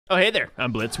Oh, hey there,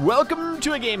 I'm Blitz. Welcome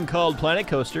to a game called Planet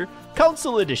Coaster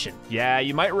Console Edition. Yeah,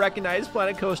 you might recognize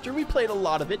Planet Coaster. We played a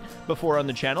lot of it before on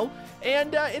the channel,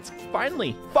 and it's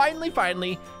finally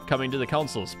coming to the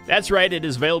consoles. That's right, it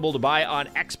is available to buy on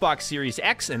Xbox Series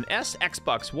X and S,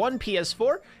 Xbox One,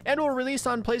 PS4, and will release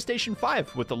on PlayStation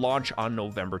 5 with the launch on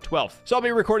November 12th. So I'll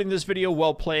be recording this video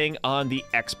while playing on the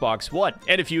Xbox One.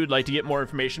 And if you would like to get more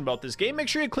information about this game, make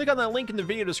sure you click on that link in the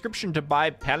video description to buy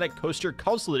Planet Coaster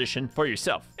Console Edition for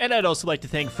yourself. And I'd also like to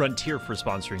thank Frontier for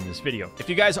sponsoring this video. If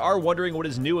you guys are wondering what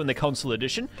is new in the console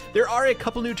edition, there are a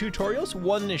couple new tutorials.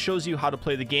 One that shows you how to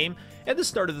play the game at the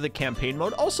start of the campaign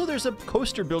mode. Also, there's a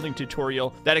coaster building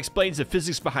tutorial that explains the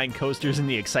physics behind coasters and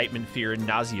the excitement, fear, and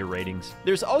nausea ratings.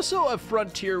 There's also a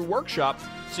Frontier workshop,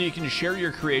 so you can share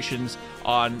your creations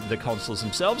on the consoles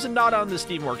themselves and not on the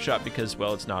Steam Workshop because,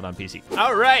 well, it's not on PC.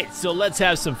 All right, so let's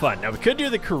have some fun. Now, we could do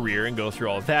the career and go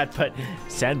through all of that, but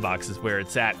Sandbox is where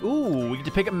it's at. Ooh, we get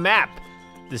to pick a map.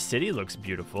 The city looks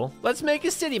beautiful. Let's make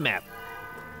a city map.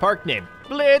 Park name,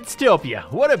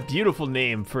 Blitztopia. What a beautiful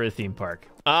name for a theme park.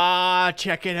 Ah,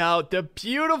 check it out, the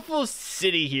beautiful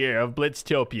city here of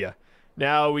Blitztopia.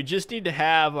 Now, we just need to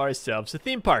have ourselves a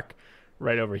theme park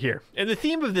right over here. And the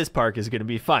theme of this park is gonna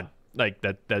be fun. Like,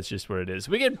 that's just what it is.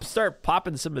 We can start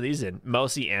popping some of these in.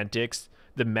 Mousy Antics,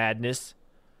 the Madness,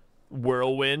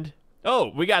 Whirlwind.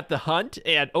 Oh, we got the Hunt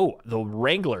and, oh, the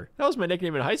Wrangler. That was my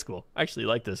nickname in high school. I actually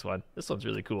like this one. This one's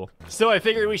really cool. So I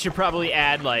figured we should probably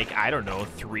add, like, I don't know,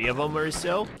 3 of them or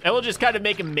so. And we'll just kind of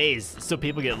make a maze so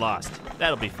people get lost.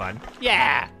 That'll be fun.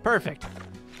 Yeah, perfect.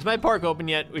 Is my park open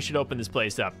yet? We should open this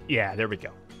place up. Yeah, there we go.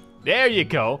 There you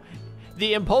go.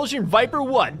 The Impulsion Viper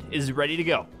 1 is ready to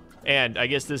go. And I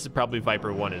guess this is probably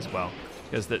Viper 1 as well.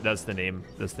 Because that's the name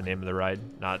of the ride.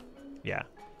 Not, yeah.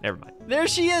 Never mind. There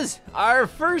she is, our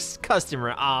first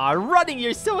customer. Aw, Running,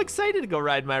 you're so excited to go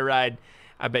ride my ride.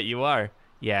 I bet you are.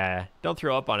 Yeah, don't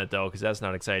throw up on it though, because that's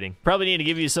not exciting. Probably need to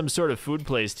give you some sort of food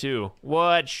place too.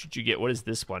 What should you get? What is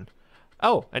this one?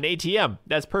 Oh, an ATM.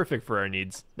 That's perfect for our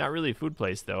needs. Not really a food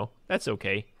place though. That's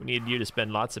okay. We need you to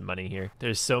spend lots of money here.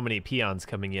 There's so many peons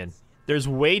coming in. There's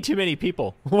way too many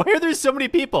people. Why are there so many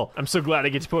people? I'm so glad I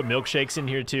get to put milkshakes in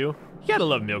here too. You gotta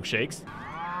love milkshakes.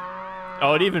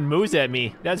 Oh, it even moves at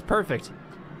me. That's perfect.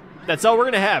 That's all we're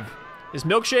gonna have is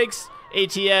milkshakes,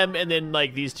 ATM, and then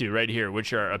like these two right here,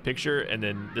 which are a picture, and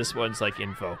then this one's like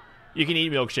info. You can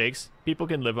eat milkshakes. People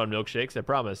can live on milkshakes, I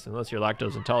promise, unless you're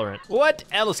lactose intolerant. What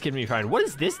else can we find? What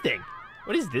is this thing?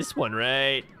 What is this one,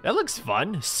 right? That looks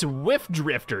fun. Swift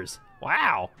Drifters.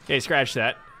 Wow. Okay, scratch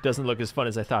that. Doesn't look as fun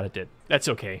as I thought it did. That's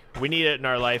okay. We need it in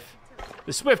our life.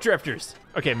 The Swift Drifters.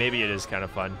 Okay, maybe it is kind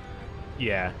of fun.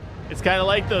 Yeah. It's kind of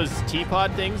like those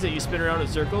teapot things that you spin around in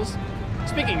circles.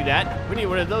 Speaking of that, we need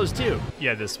one of those too.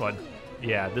 Yeah, this one.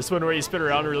 Yeah, this one where you spin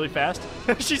around really fast.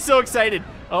 She's so excited.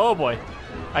 Oh boy.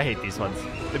 I hate these ones.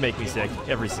 They make me sick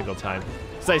every single time.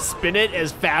 So I spin it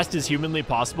as fast as humanly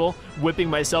possible, whipping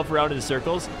myself around in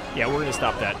circles. Yeah, we're gonna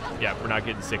stop that. Yeah, we're not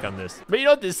getting sick on this. But you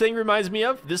know what this thing reminds me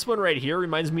of? This one right here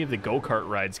reminds me of the Go-Kart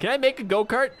rides. Can I make a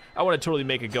Go-Kart? I wanna totally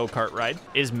make a Go-Kart ride.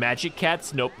 Is Magic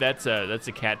Cats? Nope, that's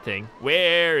a cat thing.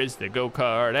 Where is the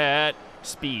Go-Kart at?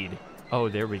 Speed. Oh,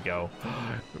 there we go.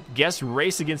 Guess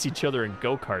race against each other in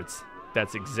Go-Karts.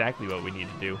 That's exactly what we need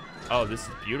to do. Oh, this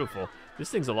is beautiful.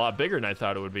 This thing's a lot bigger than I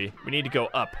thought it would be. We need to go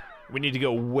up. We need to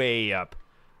go way up.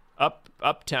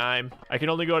 Up time. I can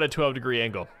only go at a 12-degree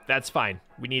angle. That's fine.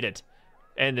 We need it.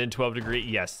 And then 12-degree,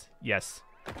 yes, yes.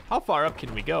 How far up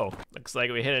can we go? Looks like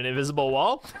we hit an invisible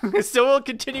wall. So we'll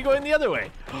continue going the other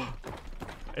way.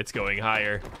 It's going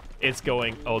higher. It's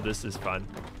going, oh, this is fun.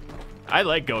 I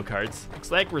like go-karts.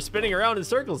 Looks like we're spinning around in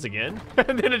circles again.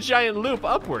 And then a giant loop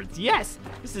upwards. Yes,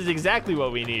 this is exactly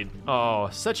what we need. Oh,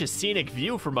 such a scenic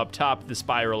view from up top, the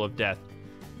spiral of death.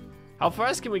 How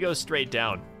fast can we go straight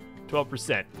down?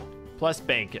 12%. Plus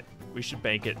bank it. We should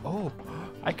bank it. Oh,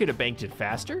 I could have banked it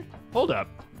faster? Hold up.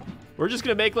 We're just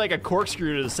gonna make like a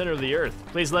corkscrew to the center of the earth.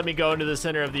 Please let me go into the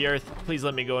center of the earth. Please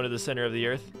let me go into the center of the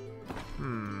earth.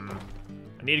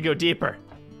 I need to go deeper.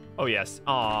 Oh yes.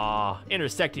 Aw,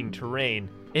 intersecting terrain.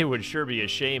 It would sure be a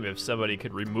shame if somebody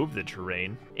could remove the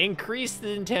terrain. Increase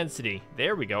the intensity.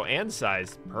 There we go, and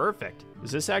size. Perfect.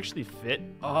 Does this actually fit?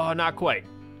 Oh, not quite.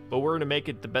 But we're gonna make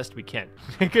it the best we can.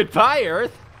 Goodbye,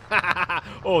 Earth.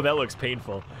 Oh, that looks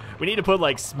painful. We need to put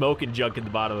like smoke and junk in the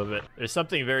bottom of it. There's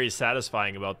something very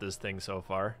satisfying about this thing so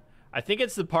far. I think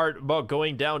it's the part about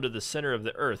going down to the center of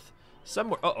the earth.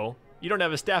 Somewhere, uh-oh. You don't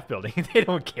have a staff building. They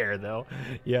don't care though.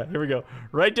 Yeah, here we go.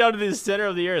 Right down to the center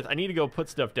of the earth. I need to go put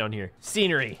stuff down here.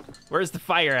 Scenery. Where's the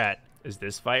fire at? Is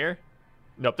this fire?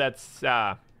 Nope, that's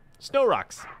snow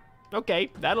rocks.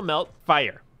 Okay, that'll melt.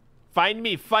 Fire. Find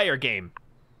me fire game.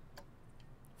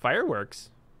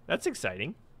 Fireworks. That's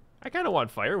exciting. I kind of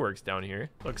want fireworks down here.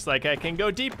 Looks like I can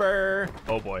go deeper.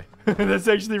 Oh boy, that's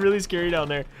actually really scary down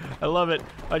there. I love it.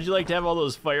 How'd you like to have all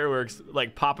those fireworks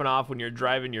like popping off when you're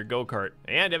driving your go-kart?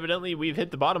 And evidently we've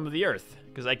hit the bottom of the earth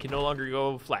because I can no longer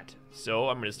go flat. So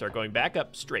I'm gonna start going back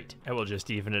up straight. I will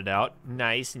just even it out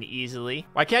nice and easily.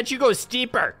 Why can't you go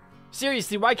steeper?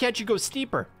 Seriously, why can't you go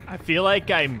steeper? I feel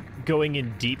like I'm going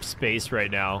in deep space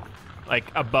right now. Like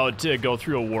about to go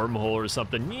through a wormhole or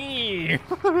something.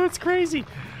 That's crazy.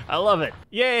 I love it.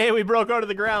 Yay, we broke out of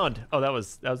the ground. Oh, that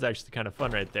was actually kind of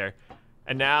fun right there.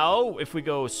 And now if we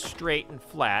go straight and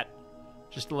flat,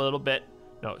 just a little bit,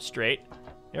 no, straight.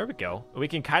 There we go. We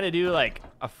can kind of do like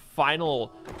a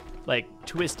final like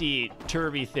twisty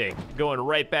turvy thing going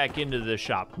right back into the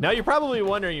shop. Now you're probably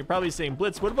wondering, you're probably saying,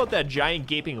 Blitz, what about that giant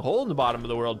gaping hole in the bottom of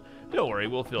the world? Don't worry,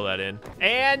 we'll fill that in.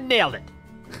 And nailed it.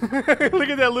 Look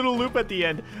at that little loop at the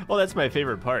end. Oh, that's my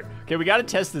favorite part. Okay, we gotta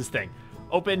test this thing.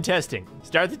 Open testing.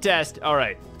 Start the test. All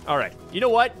right. All right. You know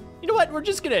what?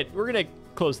 We're gonna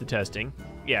close the testing.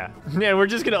 Yeah. Yeah, we're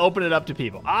just gonna open it up to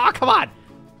people. Ah, come on.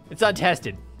 It's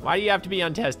untested. Why do you have to be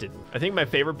untested? I think my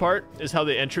favorite part is how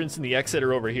the entrance and the exit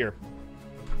are over here.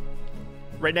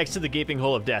 Right next to the gaping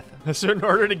hole of death. So in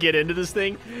order to get into this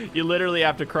thing, you literally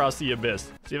have to cross the abyss.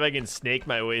 See if I can snake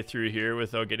my way through here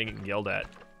without getting yelled at.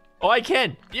 Oh, I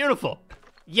can. Beautiful.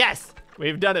 Yes.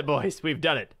 We've done it, boys. We've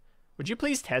done it. Would you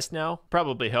please test now?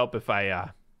 Probably help if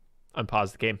I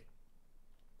unpause the game.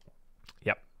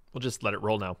 Yep. We'll just let it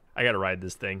roll now. I gotta ride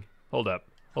this thing. Hold up.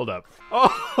 Hold up.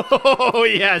 Oh,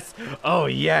 yes. Oh,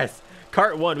 yes.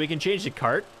 Cart 1. We can change the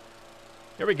cart.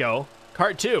 Here we go.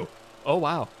 Cart 2. Oh,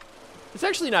 wow. It's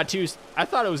actually not too... I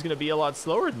thought it was going to be a lot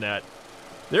slower than that.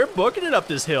 They're booking it up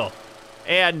this hill.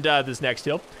 And this next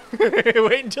hill.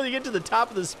 Wait until you get to the top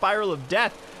of the spiral of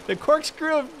death. The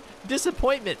corkscrew of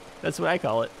disappointment. That's what I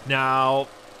call it. Now,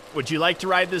 would you like to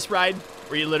ride this ride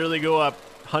where you literally go up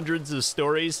hundreds of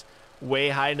stories way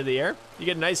high into the air? You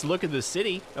get a nice look at the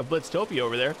city of Blitztopia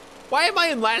over there. Why am I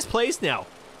in last place now?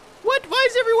 What? Why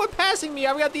is everyone passing me?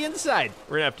 I've got the inside.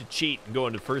 We're gonna have to cheat and go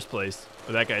into first place.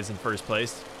 Oh, that guy's in first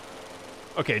place.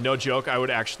 Okay, no joke. I would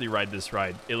actually ride this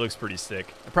ride. It looks pretty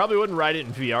sick. I probably wouldn't ride it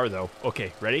in VR though.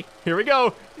 Okay, ready? Here we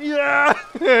go. Yeah!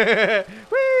 Whee!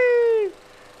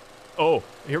 Oh,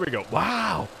 here we go.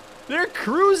 Wow. They're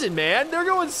cruising, man. They're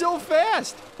going so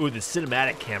fast. Ooh, the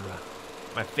cinematic camera.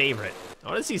 My favorite. I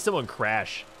want to see someone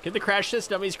crash. Can the crash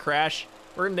test dummies crash?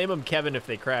 We're gonna name them Kevin if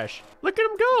they crash. Look at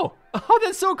them go. Oh,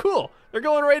 that's so cool. They're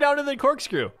going right down to the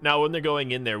corkscrew. Now, when they're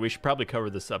going in there, we should probably cover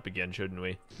this up again, shouldn't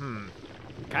we?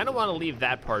 Kind of want to leave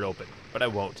that part open, but I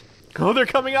won't. Oh, they're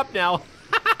coming up now.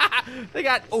 They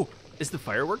got, oh, is the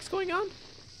fireworks going on?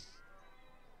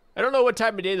 I don't know what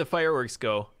time of day the fireworks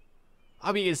go.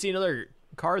 Oh, but you can see another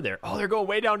car there. Oh, they're going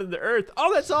way down to the earth.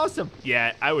 Oh, that's awesome.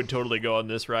 Yeah, I would totally go on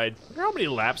this ride. I wonder how many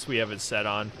laps we have it set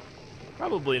on.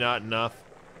 Probably not enough.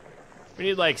 We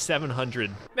need like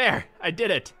 700. There, I did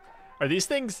it. Are these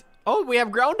things? Oh, we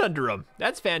have ground under them.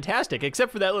 That's fantastic,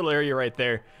 except for that little area right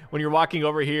there. When you're walking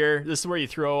over here, this is where you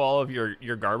throw all of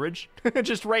your garbage.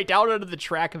 Just right down onto the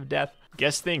track of death.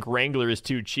 Guess think Wrangler is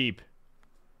too cheap.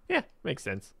 Yeah, makes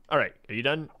sense. All right, are you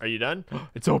done? Are you done?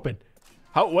 It's open.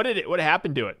 What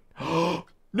happened to it?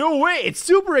 No way, it's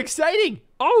super exciting.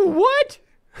 Oh, what?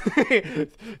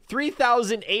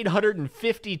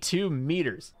 3,852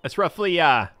 meters. That's roughly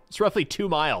 2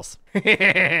 miles.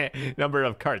 Number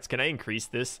of carts. Can I increase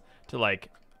this to like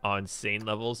insane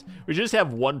levels? We just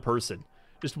have one person.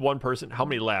 Just one person. How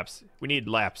many laps? We need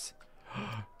laps.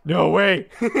 No way.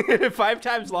 5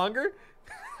 times longer?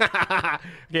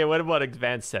 Okay, what about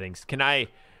advanced settings? Can I...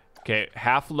 Okay,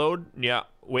 half load. Yeah,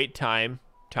 wait time.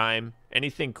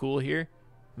 Anything cool here?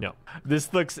 No.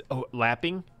 This looks... Oh,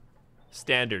 lapping?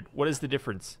 Standard. What is the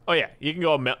difference? Oh, yeah. You can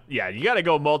go... Yeah, you got to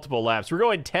go multiple laps. We're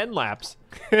going 10 laps.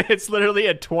 It's literally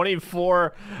a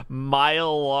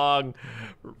 24-mile-long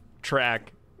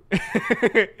track.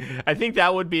 I think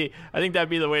that'd be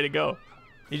the way to go.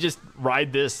 You just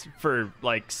ride this for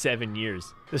like 7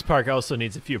 years. This park also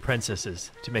needs a few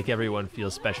princesses to make everyone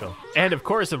feel special. And of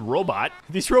course, a robot.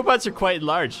 These robots are quite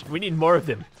large. We need more of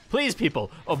them. Please, people,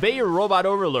 obey your robot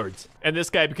overlords. And this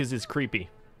guy because it's creepy.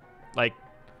 Like,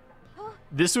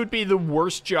 this would be the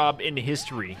worst job in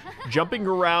history. Jumping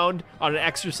around on an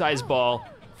exercise ball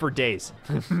for days.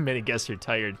 Many guests are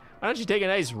tired. Why don't you take a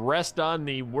nice rest on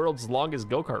the world's longest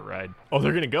go-kart ride? Oh,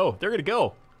 they're gonna go. They're gonna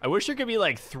go. I wish there could be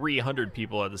like 300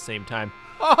 people at the same time.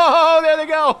 Oh, there they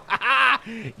go.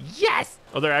 Yes.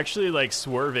 Oh, they're actually like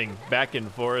swerving back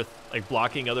and forth, like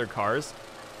blocking other cars.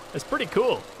 That's pretty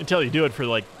cool until you do it for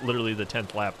like literally the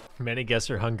 10th lap. Many guests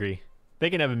are hungry.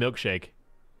 They can have a milkshake.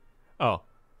 Oh,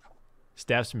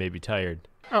 Staffs may be tired.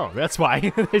 Oh, that's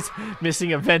why. There's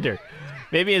missing a vendor.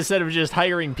 Maybe instead of just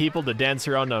hiring people to dance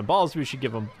around on balls, we should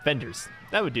give them vendors.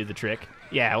 That would do the trick.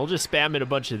 Yeah, we'll just spam in a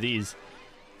bunch of these.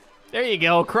 There you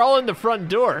go. Crawl in the front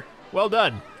door. Well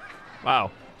done.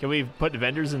 Wow. Can we put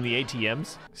vendors in the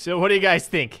ATMs? So what do you guys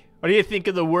think? What do you think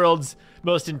of the world's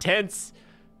most intense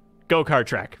go-kart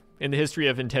track in the history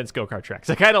of intense go-kart tracks?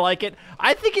 I kind of like it.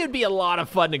 I think it would be a lot of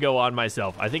fun to go on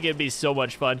myself. I think it'd be so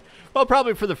much fun. Well,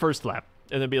 probably for the first lap.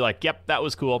 And then be like, yep, that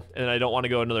was cool. And I don't want to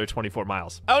go another 24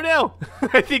 miles. Oh no,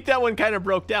 I think that one kind of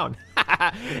broke down.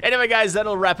 Anyway, guys,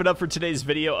 that'll wrap it up for today's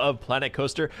video of Planet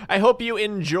Coaster. I hope you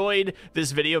enjoyed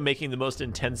this video making the most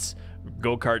intense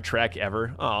go-kart track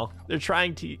ever. Oh, they're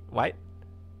trying to, what?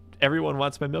 Everyone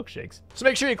wants my milkshakes. So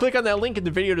make sure you click on that link in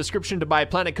the video description to buy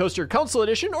Planet Coaster Council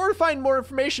Edition or to find more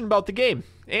information about the game.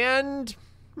 And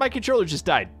my controller just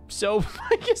died. So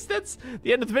I guess that's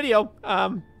the end of the video.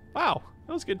 Wow.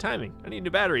 That was good timing. I need new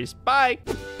batteries. Bye.